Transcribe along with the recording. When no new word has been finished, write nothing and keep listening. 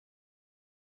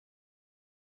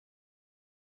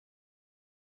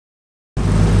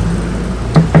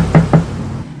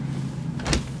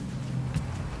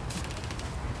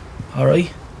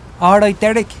Alright? Alright,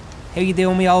 Derek. How you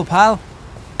doing, me old pal?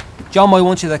 John might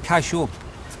want you to cash up.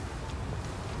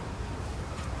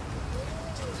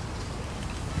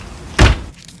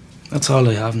 That's all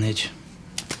I have, Nidge.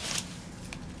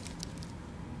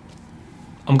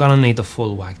 I'm gonna need the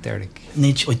full whack, Derek.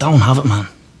 Nidge, I don't have it, man.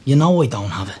 You know I don't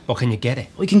have it. Well, can you get it?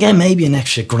 I can get maybe an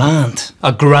extra grand.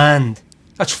 £1,000?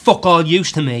 That's fuck all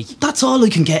use to me. That's all I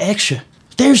can get extra.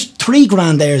 There's 3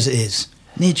 grand there as it is.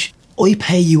 Nidge, I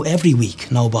pay you every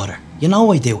week, no bother. You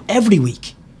know I do, every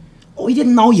week. I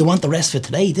didn't know you want the rest of it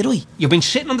today, did I? You've been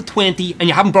sitting on the 20 and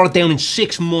you haven't brought it down in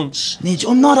 6 months. Nidge,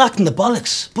 I'm not acting the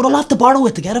bollocks, but I'll have to borrow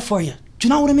it to get it for you. Do you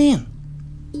know what I mean?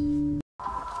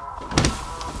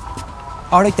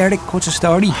 Alright, Derek, what's the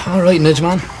story? Alright, Nidge,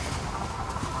 man.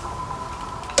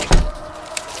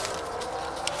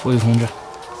 500.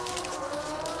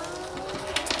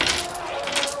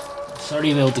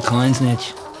 Sorry about the coins,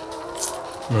 Nidge.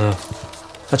 No.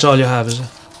 That's all you have, is it?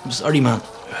 I'm sorry, man.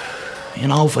 You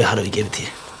know if I had it, I'd give it to you.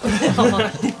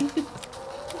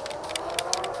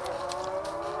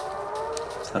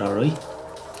 Is that alright?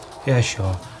 Yeah,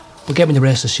 sure. But get me the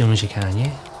rest as soon as you can,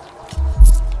 yeah?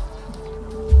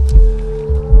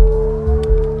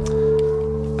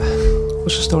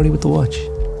 What's the story with the watch?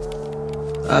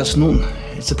 It's nothing.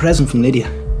 It's a present from Lydia.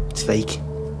 It's fake.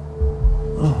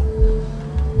 Oh.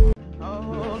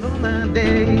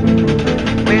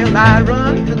 Well, I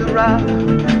run to the rock.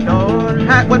 Lord,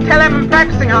 well, tell him I'm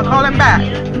practicing. I'll call him back.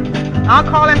 I'll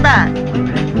call him back.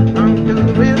 Run to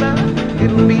the river.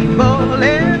 It'll be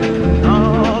bowling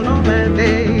all on that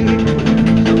day.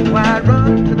 So I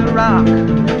run to the rock.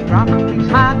 Rock, please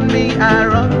hide me. I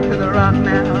run to the rock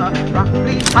now. Rock,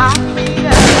 please hide me.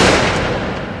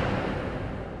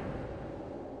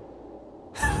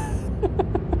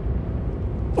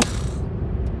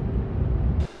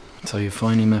 So you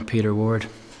finally met Peter Ward.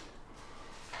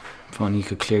 If only you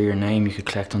could clear your name, you could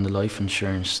collect on the life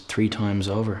insurance 3 times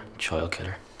over, child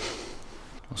killer.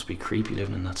 Must be creepy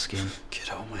living in that skin. Get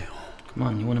out of my home. Come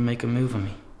on, you want to make a move on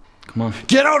me? Come on.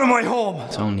 Get out of my home!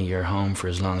 It's only your home for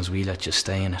as long as we let you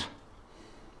stay in it.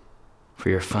 For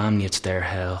your family, it's their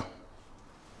hell.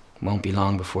 It won't be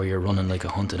long before you're running like a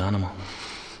hunted animal.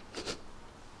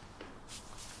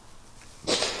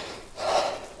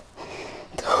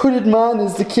 The hooded man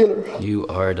is the killer. You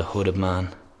are the hooded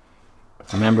man.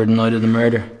 Remember the night of the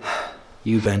murder?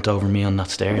 You bent over me on that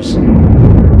stairs.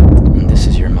 And this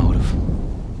is your motive.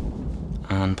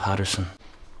 Anne Patterson.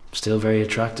 Still very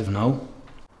attractive, no?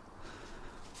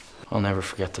 I'll never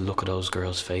forget the look of those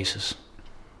girls' faces.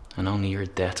 And only your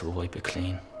death will wipe it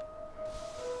clean.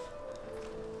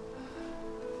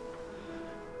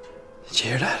 Did you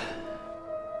hear that?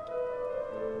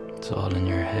 It's all in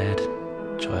your head,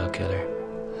 child killer.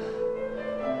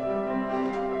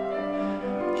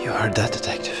 You heard that,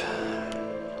 detective.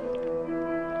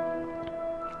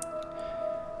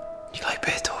 You like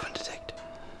Beethoven, detective?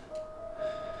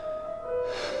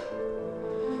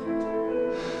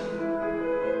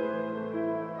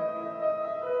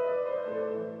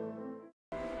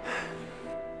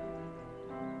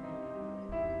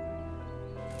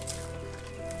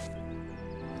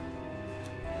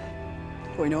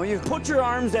 I know you. Put your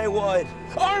arms out wide.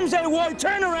 Arms out wide,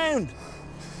 turn around!